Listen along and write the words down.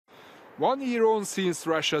1 year on since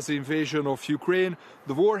Russia's invasion of Ukraine,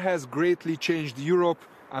 the war has greatly changed Europe.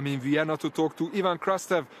 I'm in Vienna to talk to Ivan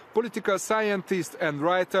Krastev, political scientist and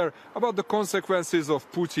writer, about the consequences of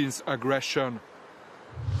Putin's aggression.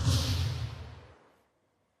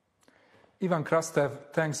 Ivan Krastev,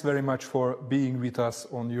 thanks very much for being with us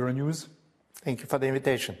on Euronews. Thank you for the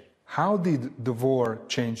invitation. How did the war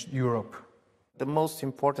change Europe? The most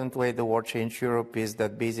important way the war changed Europe is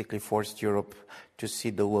that basically forced Europe to see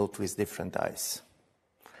the world with different eyes.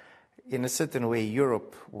 In a certain way,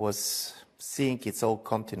 Europe was seeing its whole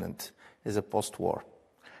continent as a post-war.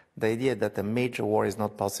 The idea that a major war is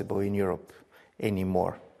not possible in Europe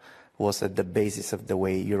anymore was at the basis of the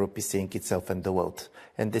way Europe is seeing itself and the world.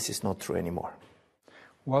 And this is not true anymore.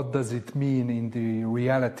 What does it mean in the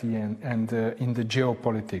reality and in the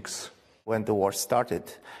geopolitics? When the war started,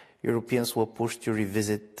 Europeans were pushed to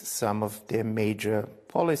revisit some of their major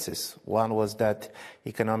policies. One was that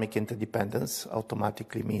economic interdependence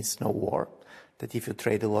automatically means no war, that if you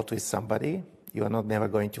trade a lot with somebody, you are not never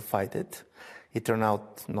going to fight it. It turned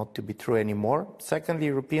out not to be true anymore. Secondly,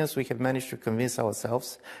 Europeans, we have managed to convince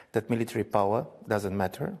ourselves that military power doesn't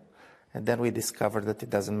matter. And then we discovered that it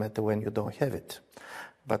doesn't matter when you don't have it.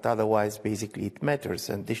 But otherwise, basically, it matters.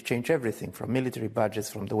 And this changed everything from military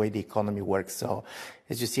budgets, from the way the economy works. So,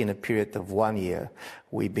 as you see, in a period of 1 year,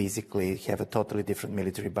 we basically have a totally different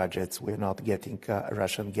military budgets. We're not getting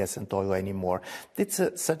Russian gas and oil anymore. It's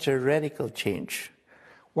such a radical change.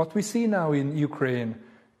 What we see now in Ukraine,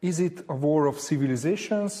 is it a war of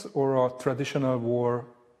civilizations or a traditional war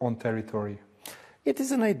on territory? It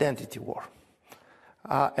is an identity war.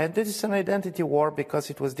 And this is an identity war because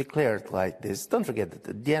it was declared like this. Don't forget that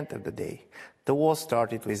at the end of the day, the war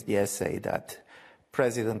started with the essay that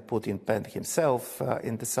President Putin penned himself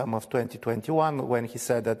in the summer of 2021 when he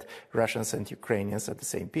said that Russians and Ukrainians are the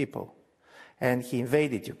same people. And he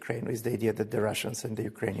invaded Ukraine with the idea that the Russians and the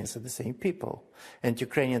Ukrainians are the same people. And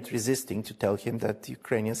Ukrainians resisting to tell him that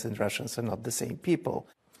Ukrainians and Russians are not the same people.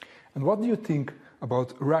 And what do you think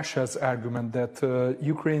about Russia's argument that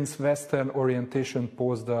Ukraine's Western orientation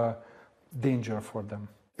posed a danger for them?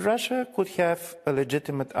 Russia could have a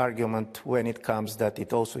legitimate argument when it comes that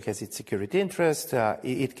it also has its security interest.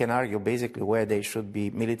 It can argue basically where they should be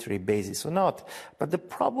military bases or not. But the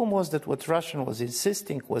problem was that what Russia was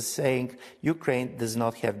insisting was saying Ukraine does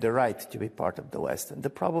not have the right to be part of the West. And the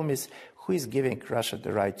problem is who is giving Russia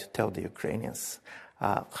the right to tell the Ukrainians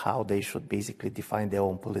how they should basically define their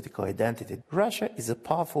own political identity. Russia is a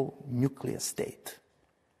powerful nuclear state.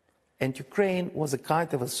 And Ukraine was a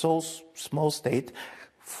kind of a so small state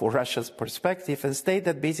for Russia's perspective, a state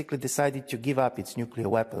that basically decided to give up its nuclear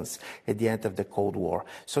weapons at the end of the Cold War.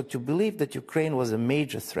 So to believe that Ukraine was a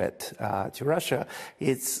major threat to Russia,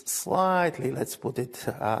 it's slightly, let's put it,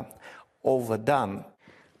 overdone.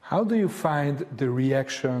 How do you find the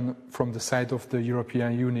reaction from the side of the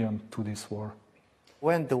European Union to this war?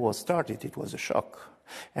 When the war started, it was a shock.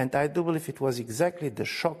 And I do believe it was exactly the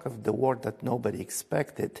shock of the war that nobody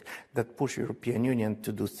expected that pushed European Union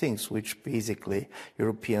to do things which basically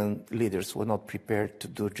European leaders were not prepared to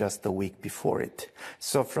do just a week before it.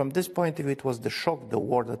 So from this point of view, it was the shock, the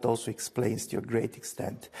war, that also explains to a great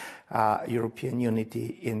extent European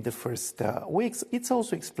unity in the first weeks. It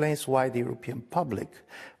also explains why the European public,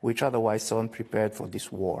 which otherwise so unprepared for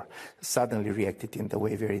this war, suddenly reacted in the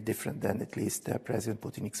way very different than at least President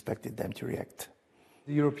Putin expected them to react.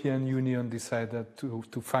 The European Union decided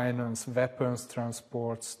to finance weapons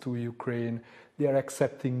transports to Ukraine. They are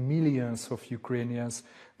accepting millions of Ukrainians.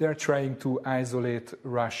 They are trying to isolate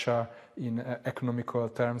Russia in economical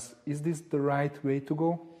terms. Is this the right way to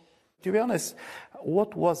go? To be honest,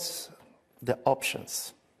 what was the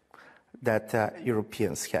options that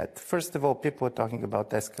Europeans had? First of all, people were talking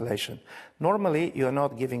about escalation. Normally, you're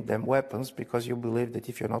not giving them weapons because you believe that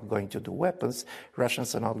if you're not going to do weapons,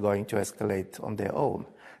 Russians are not going to escalate on their own.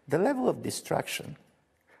 The level of destruction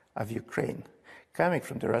of Ukraine coming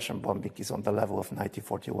from the Russian bombing is on the level of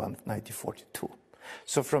 1941, 1942.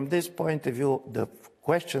 So from this point of view, the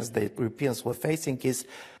questions that Europeans were facing is,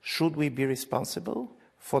 should we be responsible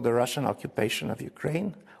for the Russian occupation of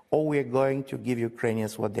Ukraine? Or we are going to give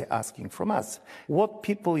Ukrainians what they're asking from us. What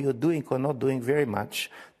people you're doing or not doing very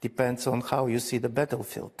much depends on how you see the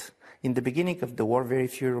battlefield. In the beginning of the war, very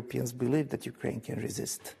few Europeans believed that Ukraine can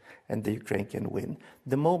resist and that Ukraine can win.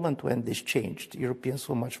 The moment when this changed, Europeans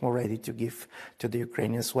were much more ready to give to the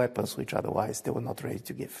Ukrainians weapons, which otherwise they were not ready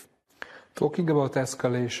to give. Talking about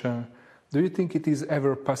escalation, do you think it is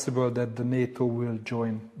ever possible that the NATO will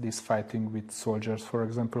join this fighting with soldiers, for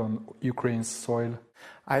example, on Ukraine's soil?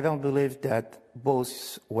 I don't believe that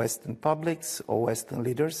both Western publics or Western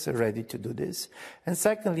leaders are ready to do this. And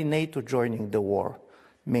secondly, NATO joining the war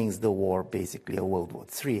means the war basically a World War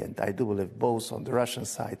III. And I do believe both on the Russian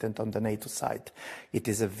side and on the NATO side, it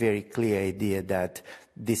is a very clear idea that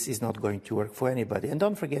this is not going to work for anybody. And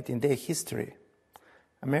don't forget, in their history,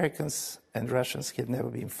 Americans and Russians have never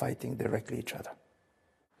been fighting directly each other.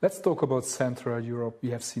 Let's talk about Central Europe.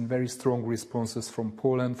 We have seen very strong responses from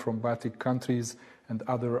Poland, from Baltic countries, and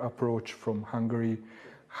other approach from Hungary.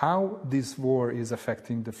 How this war is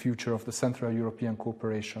affecting the future of the Central European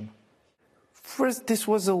cooperation? First, this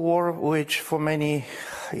was a war which for many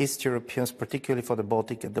East Europeans, particularly for the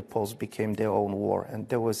Baltic and the Poles, became their own war. And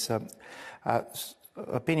there was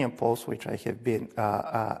opinion polls which I have been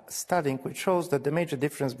studying, which shows that the major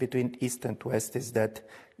difference between East and West is that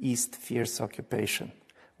East fears occupation,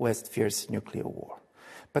 West fears nuclear war.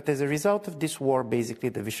 But as a result of this war, basically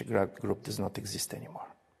the Visegrad Group does not exist anymore.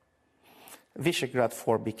 Visegrad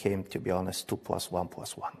 4 became, to be honest, 2 + 1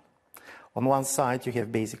 + 1. On one side, you have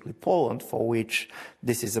basically Poland, for which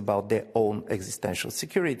this is about their own existential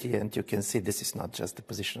security, and you can see this is not just the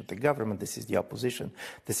position of the government, this is the opposition,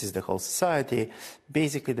 this is the whole society.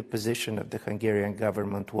 Basically, the position of the Hungarian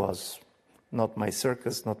government was, not my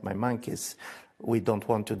circus, not my monkeys, we don't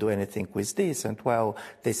want to do anything with this. And while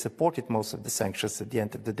they supported most of the sanctions, at the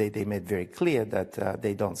end of the day, they made very clear that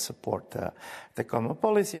they don't support the common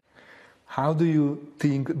policy. How do you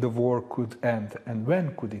think the war could end, and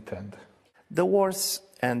when could it end? The wars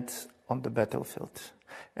end on the battlefield.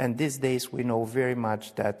 And these days we know very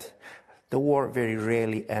much that the war very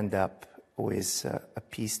rarely ends up with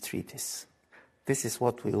peace treaties. This is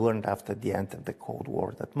what we learned after the end of the Cold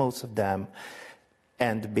War, that most of them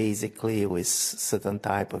end basically with certain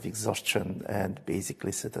type of exhaustion and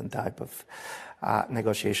basically certain type of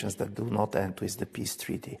negotiations that do not end with the peace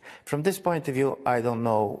treaty. From this point of view, I don't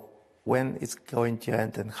know when it's going to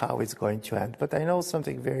end and how it's going to end. But I know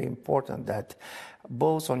something very important, that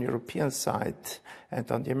both on European side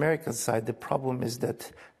and on the American side, the problem is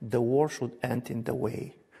that the war should end in the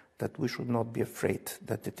way that we should not be afraid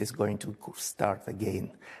that it is going to start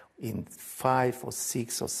again in 5 or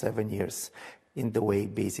 6 or 7 years, in the way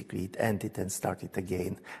basically it ended and started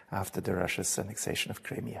again after the Russia's annexation of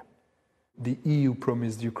Crimea. The EU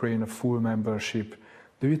promised Ukraine a full membership.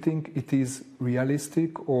 Do you think it is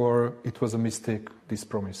realistic, or it was a mistake, this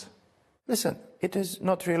promise? Listen, it is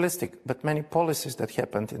not realistic, but many policies that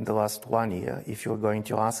happened in the last 1 year, if you're going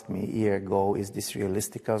to ask me a year ago, is this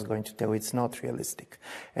realistic? I was going to tell you it's not realistic.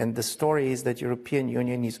 And the story is that European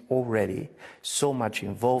Union is already so much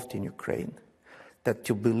involved in Ukraine that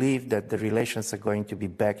to believe that the relations are going to be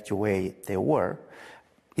back to the way they were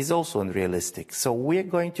is also unrealistic. So we're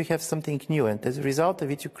going to have something new, and as a result of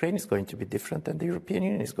it, Ukraine is going to be different and the European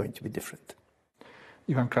Union is going to be different.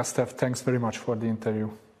 Ivan Krastev, thanks very much for the interview.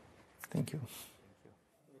 Thank you.